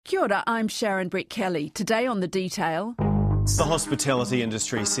Kia ora, I'm Sharon Brett-Kelly. Today on The Detail. The hospitality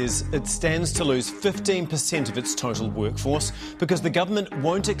industry says it stands to lose 15% of its total workforce because the government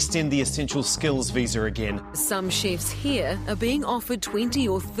won't extend the essential skills visa again. Some chefs here are being offered $20,000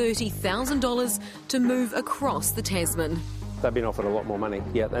 or $30,000 to move across the Tasman. They've been offered a lot more money,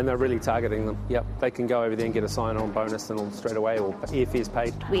 yeah, and they're really targeting them. Yep, they can go over there and get a sign-on bonus and all straight away, or airfares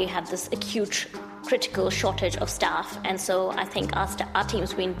paid. We had this acute, critical shortage of staff, and so I think our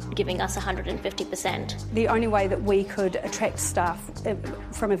team's been giving us 150%. The only way that we could attract staff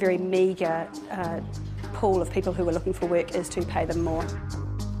from a very meagre pool of people who were looking for work is to pay them more.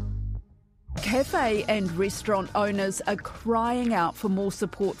 Cafe and restaurant owners are crying out for more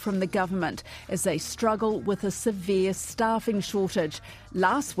support from the government as they struggle with a severe staffing shortage.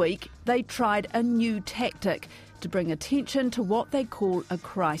 Last week, they tried a new tactic to bring attention to what they call a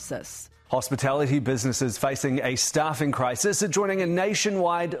crisis. Hospitality businesses facing a staffing crisis are joining a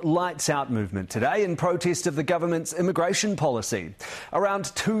nationwide lights out movement today in protest of the government's immigration policy.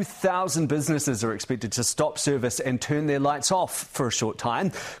 Around 2,000 businesses are expected to stop service and turn their lights off for a short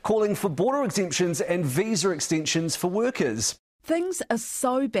time, calling for border exemptions and visa extensions for workers. Things are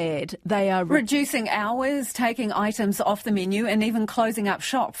so bad, they are reducing hours, taking items off the menu and even closing up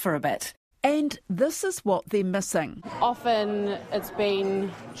shop for a bit. And this is what they're missing. Often it's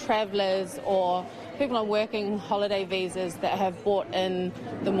been travellers or people on working holiday visas that have brought in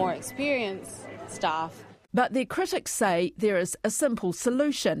the more experienced staff. But their critics say there is a simple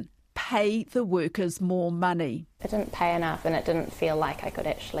solution: pay the workers more money. It didn't pay enough and it didn't feel like I could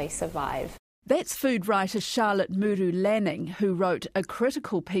actually survive. That's food writer Charlotte Muru Lanning, who wrote a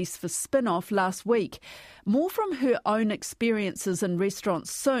critical piece for Spin-Off last week. More from her own experiences in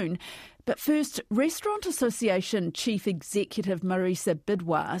restaurants soon. But first, Restaurant Association Chief Executive Marisa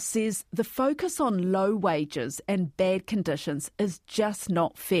Bidwar says the focus on low wages and bad conditions is just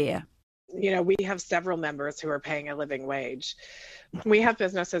not fair. You know, we have several members who are paying a living wage. We have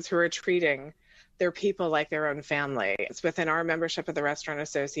businesses who are treating their people like their own family. It's within our membership of the Restaurant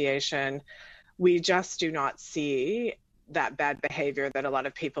Association. We just do not see that bad behaviour that a lot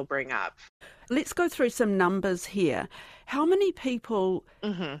of people bring up. Let's go through some numbers here. How many people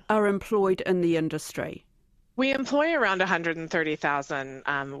are employed in the industry? We employ around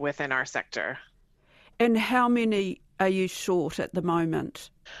 130,000 within our sector. And how many are you short at the moment?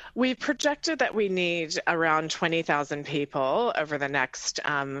 We've projected that we need around 20,000 people over the next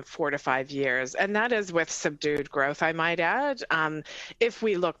 4 to 5 years, and that is with subdued growth, I might add. If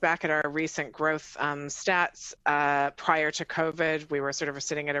we look back at our recent growth stats prior to COVID, we were sort of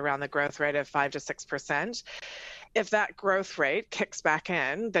sitting at around the growth rate of 5 to 6%. If that growth rate kicks back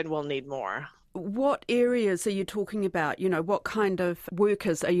in, then we'll need more. What areas are you talking about? You know, what kind of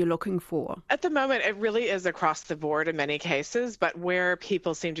workers are you looking for? At the moment, it really is across the board in many cases, but where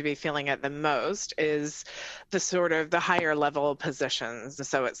people seem to be feeling it the most is the sort of the higher level positions.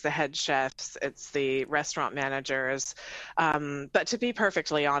 So it's the head chefs, it's the restaurant managers. But to be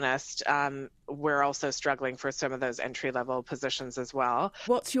perfectly honest, we're also struggling for some of those entry level positions as well.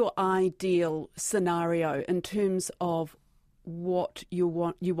 What's your ideal scenario in terms of what you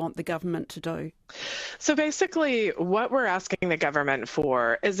want the government to do? So basically what we're asking the government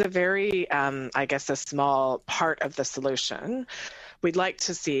for is a very, a small part of the solution. We'd like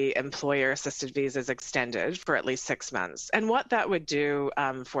to see employer-assisted visas extended for at least 6 months. And what that would do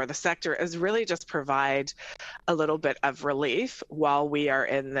for the sector is really just provide a little bit of relief while we are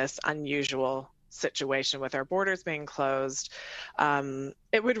in this unusual situation with our borders being closed.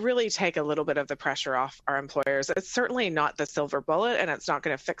 It would really take a little bit of the pressure off our employers. It's certainly not the silver bullet, and it's not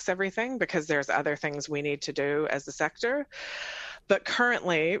going to fix everything because there's other things we need to do as a sector. But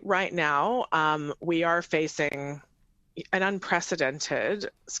currently, right now, we are facing an unprecedented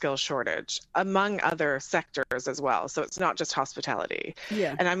skill shortage among other sectors as well. So it's not just hospitality.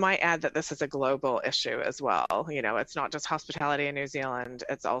 Yeah. And I might add that this is a global issue as well. You know, it's not just hospitality in New Zealand,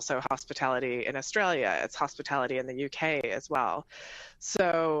 it's also hospitality in Australia, it's hospitality in the UK as well.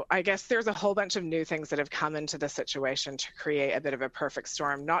 So I guess there's a whole bunch of new things that have come into the situation to create a bit of a perfect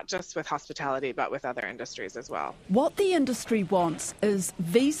storm, not just with hospitality, but with other industries as well. What the industry wants is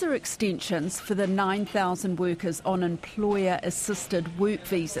visa extensions for the 9,000 workers on employer-assisted work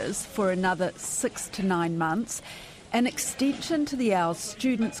visas for another 6 to 9 months, an extension to the hours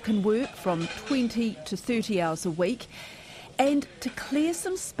students can work from 20 to 30 hours a week, and to clear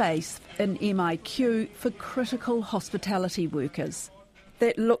some space in MIQ for critical hospitality workers.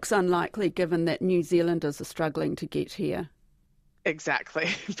 That looks unlikely given that New Zealanders are struggling to get here. Exactly.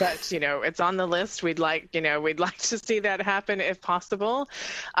 But, it's on the list. We'd like to see that happen if possible.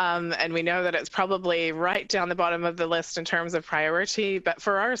 And we know that it's probably right down the bottom of the list in terms of priority. But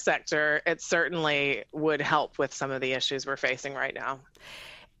for our sector, it certainly would help with some of the issues we're facing right now.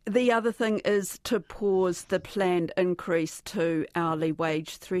 The other thing is to pause the planned increase to hourly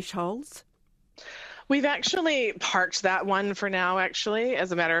wage thresholds. We've actually parked that one for now, actually.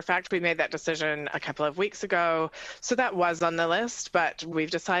 As a matter of fact, we made that decision a couple of weeks ago. So that was on the list, but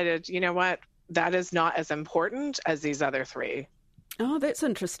we've decided, that is not as important as these other three. Oh, that's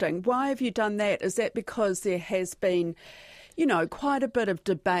interesting. Why have you done that? Is that because there has been, quite a bit of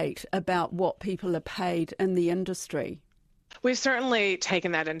debate about what people are paid in the industry? We've certainly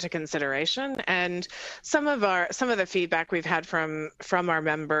taken that into consideration, and some of the feedback we've had from our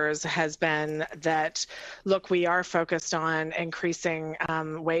members has been that, look, we are focused on increasing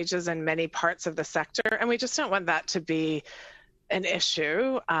wages in many parts of the sector, and we just don't want that to be an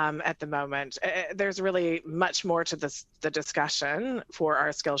issue at the moment. There's really much more to the discussion for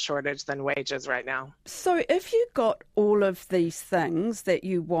our skill shortage than wages right now. So if you got all of these things that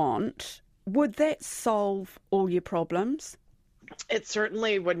you want, would that solve all your problems? It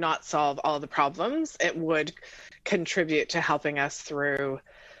certainly would not solve all the problems. It would contribute to helping us through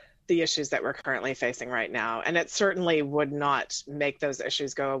the issues that we're currently facing right now. And it certainly would not make those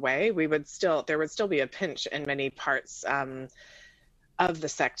issues go away. There would still be a pinch in many parts of the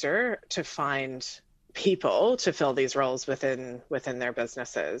sector to find people to fill these roles within their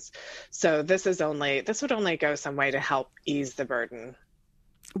businesses. So this would only go some way to help ease the burden.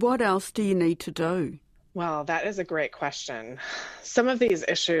 What else do you need to do? Well, that is a great question. Some of these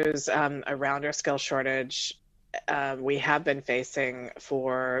issues around our skill shortage, we have been facing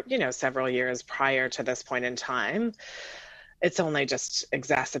for, several years prior to this point in time. It's only just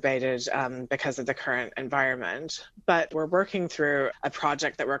exacerbated because of the current environment. But we're working through a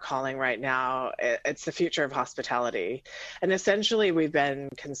project that we're calling right now. It's the future of hospitality. And essentially, we've been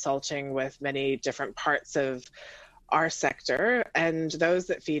consulting with many different parts of our sector and those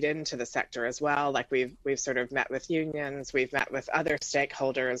that feed into the sector as well. Like we've sort of met with unions, we've met with other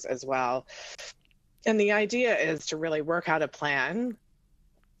stakeholders as well. And the idea is to really work out a plan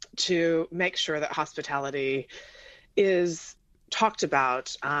to make sure that hospitality is talked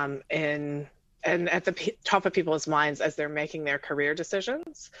about and at the top of people's minds as they're making their career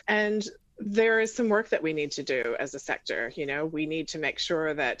decisions. And there is some work that we need to do as a sector. We need to make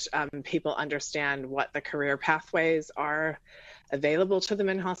sure that people understand what the career pathways are available to them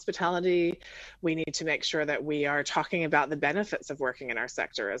in hospitality. We need to make sure that we are talking about the benefits of working in our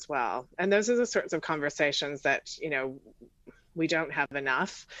sector as well. And those are the sorts of conversations that, we don't have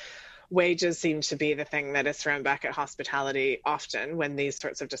enough. Wages seem to be the thing that is thrown back at hospitality often when these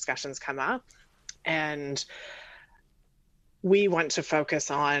sorts of discussions come up. And we want to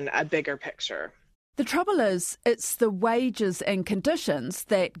focus on a bigger picture. The trouble is, it's the wages and conditions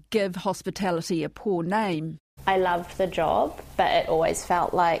that give hospitality a poor name. I loved the job, but it always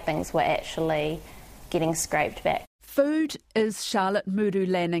felt like things were actually getting scraped back. Food is Charlotte Muru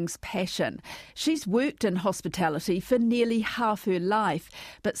Lanning's passion. She's worked in hospitality for nearly half her life,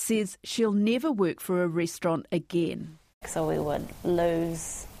 but says she'll never work for a restaurant again. So we would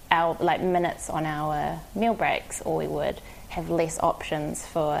lose our minutes on our meal breaks, or we would have less options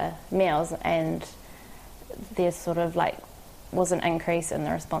for meals, and there sort of was an increase in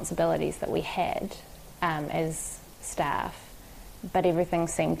the responsibilities that we had as staff, but everything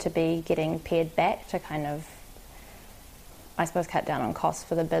seemed to be getting pared back to kind of, I suppose, cut down on costs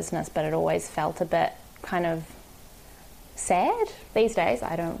for the business, but it always felt a bit kind of sad. These days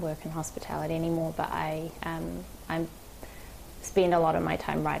I don't work in hospitality anymore, but I spend a lot of my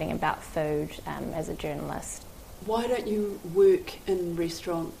time writing about food as a journalist. Why don't you work in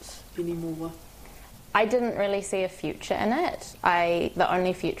restaurants anymore? I didn't really see a future in it. The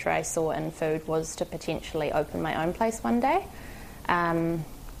only future I saw in food was to potentially open my own place one day. It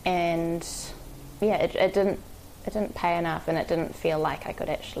didn't pay enough, and it didn't feel like I could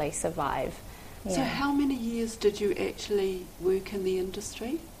actually survive. Yeah. So how many years did you actually work in the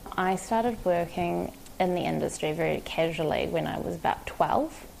industry? I started working in the industry very casually when I was about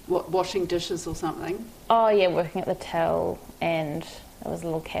 12. What, washing dishes or something? Oh yeah, working at the till, and it was a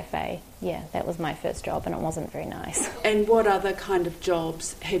little cafe. Yeah, that was my first job, and it wasn't very nice. And what other kind of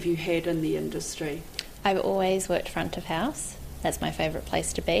jobs have you had in the industry? I've always worked front of house. That's my favourite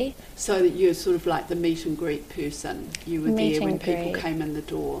place to be. So that you're sort of like the meet and greet person. You were there when people came in the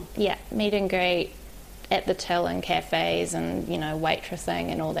door. Yeah, meet and greet at the till and cafes and,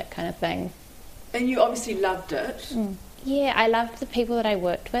 waitressing and all that kind of thing. And you obviously loved it. Yeah, I loved the people that I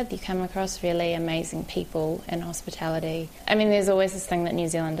worked with. You come across really amazing people in hospitality. I mean, there's always this thing that New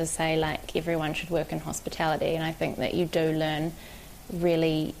Zealanders say, like, everyone should work in hospitality, and I think that you do learn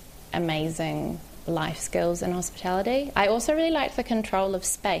really amazing life skills in hospitality. I also really liked the control of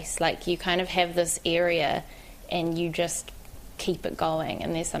space. Like, you kind of have this area and you just keep it going,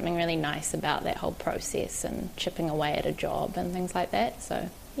 and there's something really nice about that whole process and chipping away at a job and things like that. So,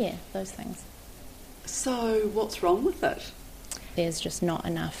 yeah, those things. So what's wrong with it? There's just not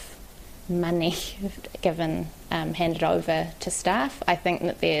enough money handed over to staff. I think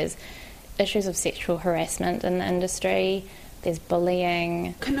that there's issues of sexual harassment in the industry. There's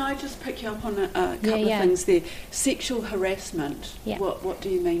bullying. Can I just pick you up on a couple of things there? Sexual harassment, what do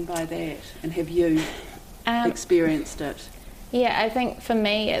you mean by that? And have you experienced it? Yeah, I think for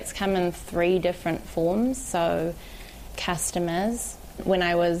me it's come in 3 different forms. So customers, when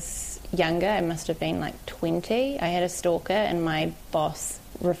I was younger, I must have been like 20, I had a stalker and my boss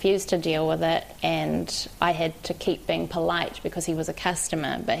refused to deal with it, and I had to keep being polite because he was a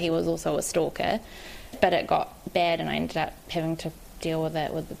customer, but he was also a stalker. But it got bad and I ended up having to deal with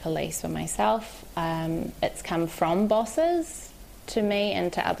it with the police for myself. It's come from bosses to me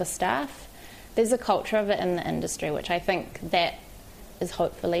and to other staff. There's a culture of it in the industry, which I think that is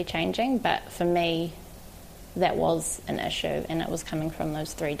hopefully changing, but for me that was an issue, and it was coming from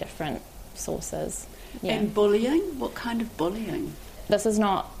those 3 different sources. Yeah. And bullying? What kind of bullying? This is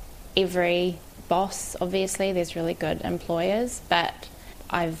not every boss, obviously. There's really good employers, but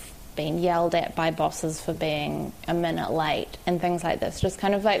I've been yelled at by bosses for being a minute late and things like this. Just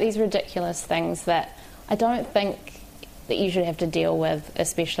kind of like these ridiculous things that I don't think that you should have to deal with,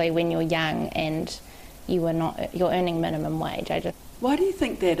 especially when you're young and you're earning minimum wage. Why do you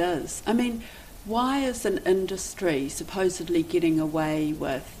think that is? I mean, why is an industry supposedly getting away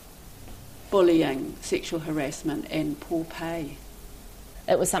with bullying, sexual harassment and poor pay?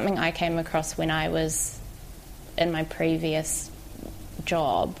 It was something I came across when I was in my previous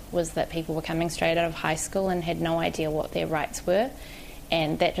job, was that people were coming straight out of high school and had no idea what their rights were,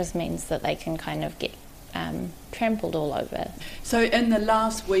 and that just means that they can kind of get trampled all over. So in the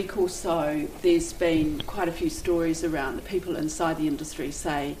last week or so, there's been quite a few stories around that people inside the industry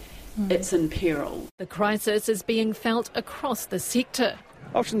say it's in peril. The crisis is being felt across the sector.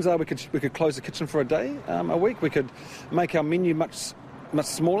 Options are we could close the kitchen for a day, a week. We could make our menu much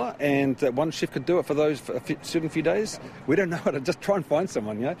smaller, and one chef could do it for a certain few days. We don't know how to just try and find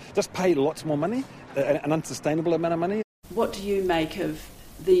someone, just pay lots more money, an unsustainable amount of money. What do you make of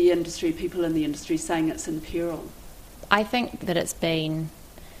the industry, people in the industry saying it's in peril? I think that it's been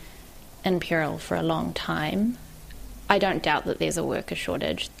in peril for a long time. I don't doubt that there's a worker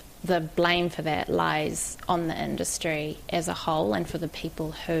shortage. The blame for that lies on the industry as a whole, and for the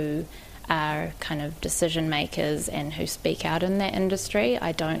people who are kind of decision makers and who speak out in that industry.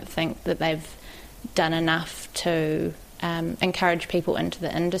 I don't think that they've done enough to encourage people into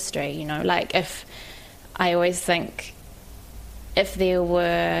the industry. I always think if there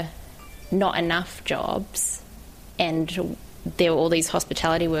were not enough jobs and there were all these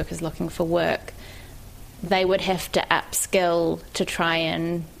hospitality workers looking for work, they would have to upskill to try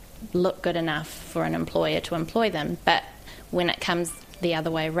and look good enough for an employer to employ them. But when it comes the other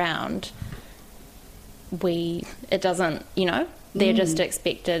way around, it doesn't, they're just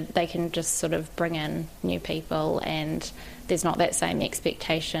expected, they can just sort of bring in new people, and there's not that same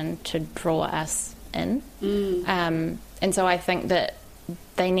expectation to draw us in. And so I think that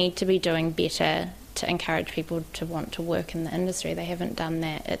they need to be doing better to encourage people to want to work in the industry. They haven't done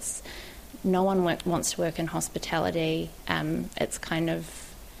that. No one wants to work in hospitality.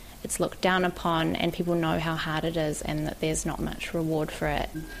 It's looked down upon, and people know how hard it is and that there's not much reward for it.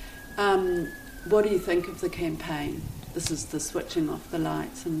 What do you think of the campaign? This is the switching off the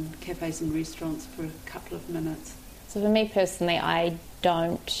lights in cafes and restaurants for a couple of minutes. So for me personally, I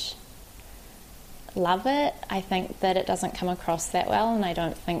don't love it. I think that it doesn't come across that well, and I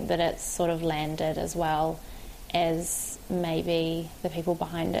don't think that it's sort of landed as well as maybe the people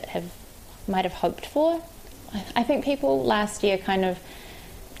behind it might have hoped for. I think people last year kind of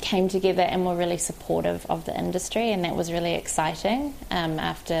came together and were really supportive of the industry, and that was really exciting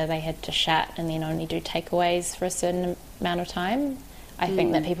after they had to shut and then only do takeaways for a certain amount of time. I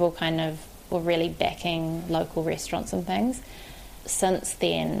think that people kind of were really backing local restaurants and things. Since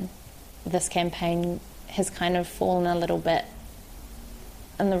then, this campaign has kind of fallen a little bit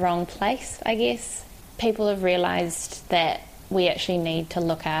in the wrong place, I guess. People have realised that we actually need to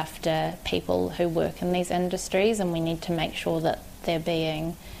look after people who work in these industries, and we need to make sure that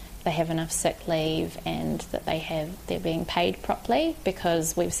they have enough sick leave and that they're being paid properly,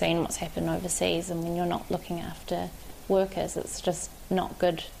 because we've seen what's happened overseas, and when you're not looking after workers. It's just not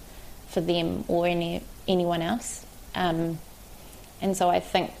good for them or anyone else. And so I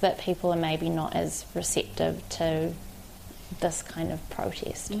think that people are maybe not as receptive to this kind of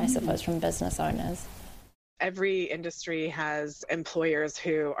protest, I suppose, from business owners. Every industry has employers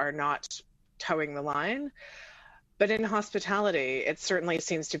who are not towing the line. But in hospitality, it certainly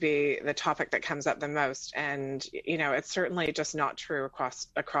seems to be the topic that comes up the most. And, you know, it's certainly just not true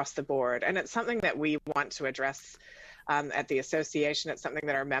across the board. And it's something that we want to address at the association. It's something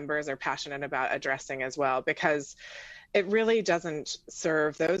that our members are passionate about addressing as well, because it really doesn't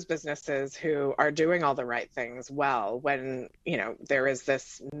serve those businesses who are doing all the right things well when, you know, there is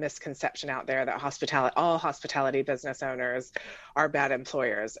this misconception out there that all hospitality business owners are bad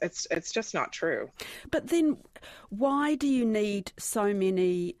employers. It's just not true. But then why do you need so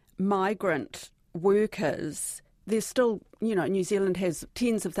many migrant workers? There's still, you know, New Zealand has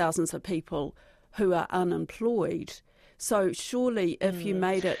tens of thousands of people who are unemployed. So surely if you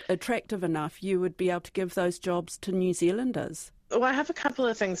made it attractive enough, you would be able to give those jobs to New Zealanders. Well, I have a couple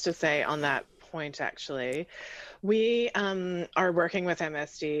of things to say on that point, actually. We are working with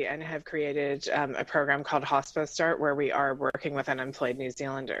MSD and have created a program called Hospo Start, where we are working with unemployed New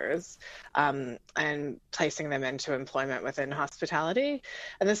Zealanders and placing them into employment within hospitality.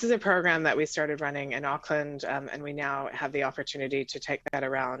 And this is a program that we started running in Auckland, and we now have the opportunity to take that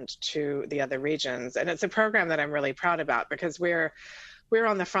around to the other regions. And it's a program that I'm really proud about, because we're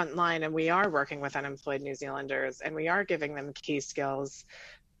on the front line and we are working with unemployed New Zealanders, and we are giving them key skills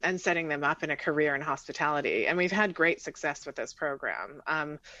and setting them up in a career in hospitality. And we've had great success with this program.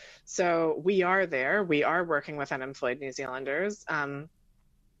 So we are there. We are working with unemployed New Zealanders. And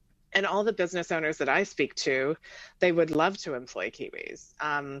all the business owners that I speak to, they would love to employ Kiwis.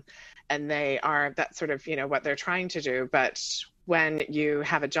 And that's sort of, you know, what they're trying to do. But when you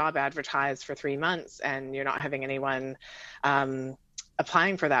have a job advertised for 3 months and you're not having anyone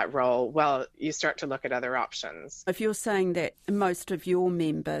applying for that role, well, you start to look at other options. If you're saying that most of your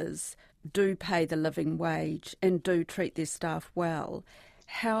members do pay the living wage and do treat their staff well,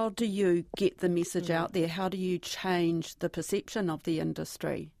 how do you get the message out there? How do you change the perception of the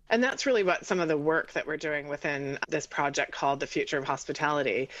industry? And that's really what some of the work that we're doing within this project called The Future of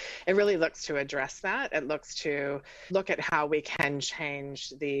Hospitality. It really looks to address that. It looks to look at how we can change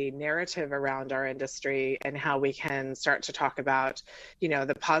the narrative around our industry and how we can start to talk about, you know,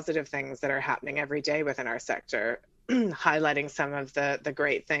 the positive things that are happening every day within our sector, highlighting some of the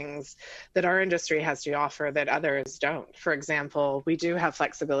great things that our industry has to offer that others don't. For example, we do have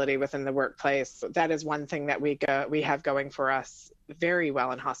flexibility within the workplace. That is one thing that we have going for us very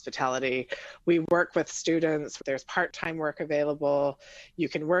well in hospitality. We work with students. There's part-time work available. You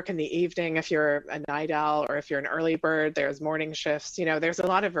can work in the evening if you're a night owl, or if you're an early bird, there's morning shifts. You know, there's a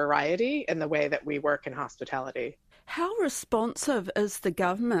lot of variety in the way that we work in hospitality. How responsive is the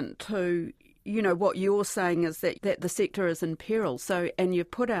government to, you know, what you're saying is that the sector is in peril? So, and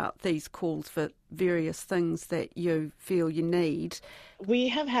you've put out these calls for various things that you feel you need. We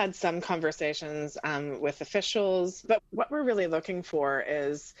have had some conversations with officials, but what we're really looking for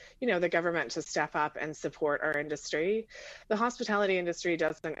is, you know, the government to step up and support our industry. The hospitality industry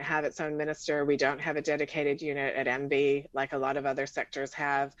doesn't have its own minister. We don't have a dedicated unit at MB like a lot of other sectors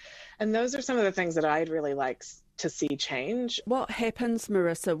have. And those are some of the things that I'd really like to see change. What happens,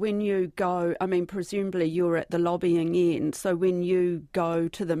 Marissa, when you go, I mean, presumably you're at the lobbying end, so when you go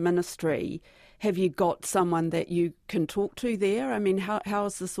to the ministry, have you got someone that you can talk to there? I mean, how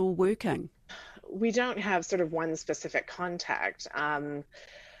is this all working? We don't have sort of one specific contact.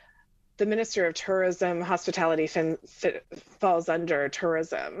 The Minister of Tourism, hospitality falls under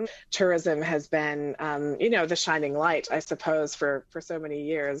tourism. Tourism has been, you know, the shining light, I suppose, for so many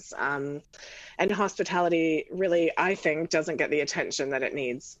years. And hospitality really, I think, doesn't get the attention that it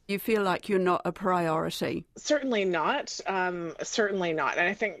needs. You feel like you're not a priority? Certainly not. Certainly not. And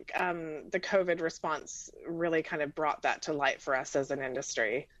I think the COVID response really kind of brought that to light for us as an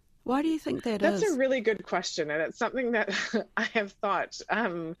industry. Why do you think that is? That's a really good question. And it's something that I have thought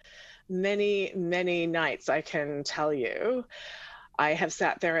many, many nights, I can tell you. I have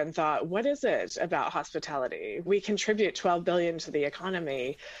sat there and thought, what is it about hospitality? We contribute $12 billion to the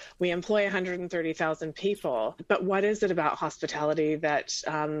economy. We employ 130,000 people. But what is it about hospitality that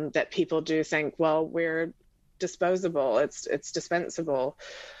that people do think, well, we're disposable, it's dispensable?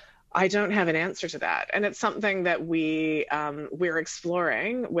 I don't have an answer to that. And it's something that we're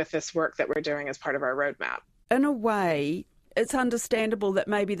exploring with this work that we're doing as part of our roadmap. In a way, it's understandable that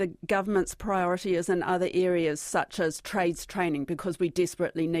maybe the government's priority is in other areas such as trades training because we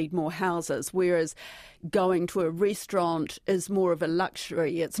desperately need more houses, whereas going to a restaurant is more of a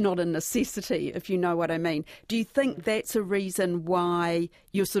luxury. It's not a necessity, if you know what I mean. Do you think that's a reason why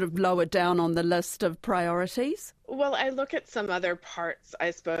you're sort of lower down on the list of priorities? Well, I look at some other parts,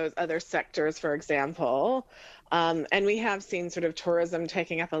 I suppose, other sectors, for example, and we have seen sort of tourism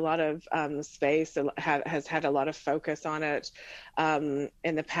taking up a lot of space, has had a lot of focus on it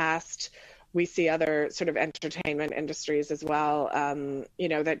in the past. We see other sort of entertainment industries as well,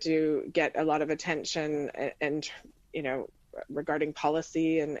 that do get a lot of attention and regarding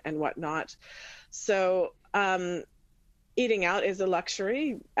policy and whatnot. So eating out is a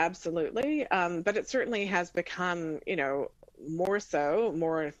luxury, absolutely, but it certainly has become, more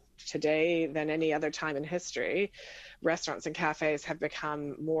today than any other time in history. Restaurants and cafes have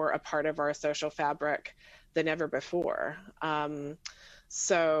become more a part of our social fabric than ever before.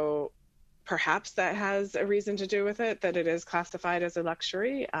 So perhaps that has a reason to do with it, that it is classified as a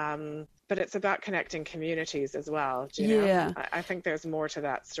luxury, but it's about connecting communities as well. Yeah. I think there's more to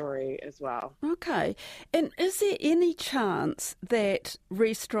that story as well. Okay. And is there any chance that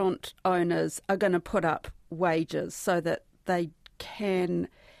restaurant owners are going to put up wages so that they can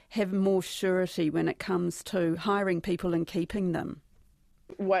have more surety when it comes to hiring people and keeping them?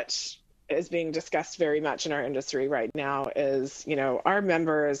 What is being discussed very much in our industry right now is, our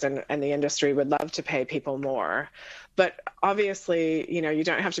members and the industry would love to pay people more. But obviously, you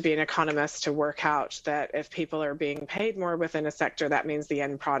don't have to be an economist to work out that if people are being paid more within a sector, that means the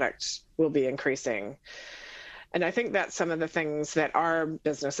end product will be increasing. And I think that's some of the things that our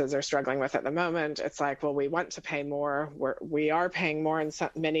businesses are struggling with at the moment. It's like, well, we want to pay more. We are paying more in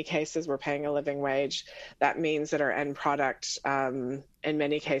many cases. We're paying a living wage. That means that our end product, in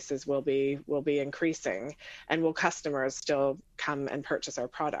many cases, will be increasing. And will customers still come and purchase our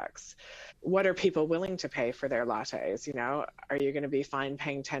products? What are people willing to pay for their lattes? Are you going to be fine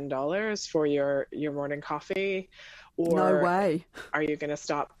paying $10 for your morning coffee? Or no way. Are you going to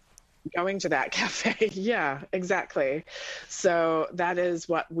stop going to that cafe? Yeah, exactly. So that is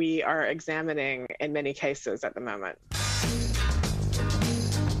what we are examining in many cases at the moment.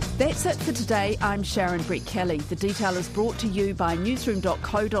 That's it for today. I'm Sharon Brett-Kelly. The Detail is brought to you by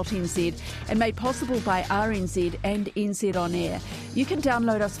newsroom.co.nz and made possible by RNZ and NZ On Air. You can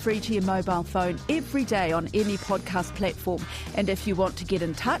download us free to your mobile phone every day on any podcast platform. And if you want to get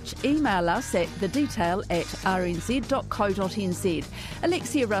in touch, email us at thedetail@rnz.co.nz.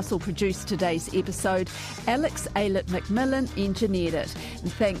 Alexia Russell produced today's episode. Alex Aylett-McMillan engineered it.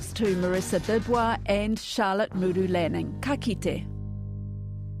 And thanks to Marissa Bidwa and Charlotte Muru Lanning. Ka kite.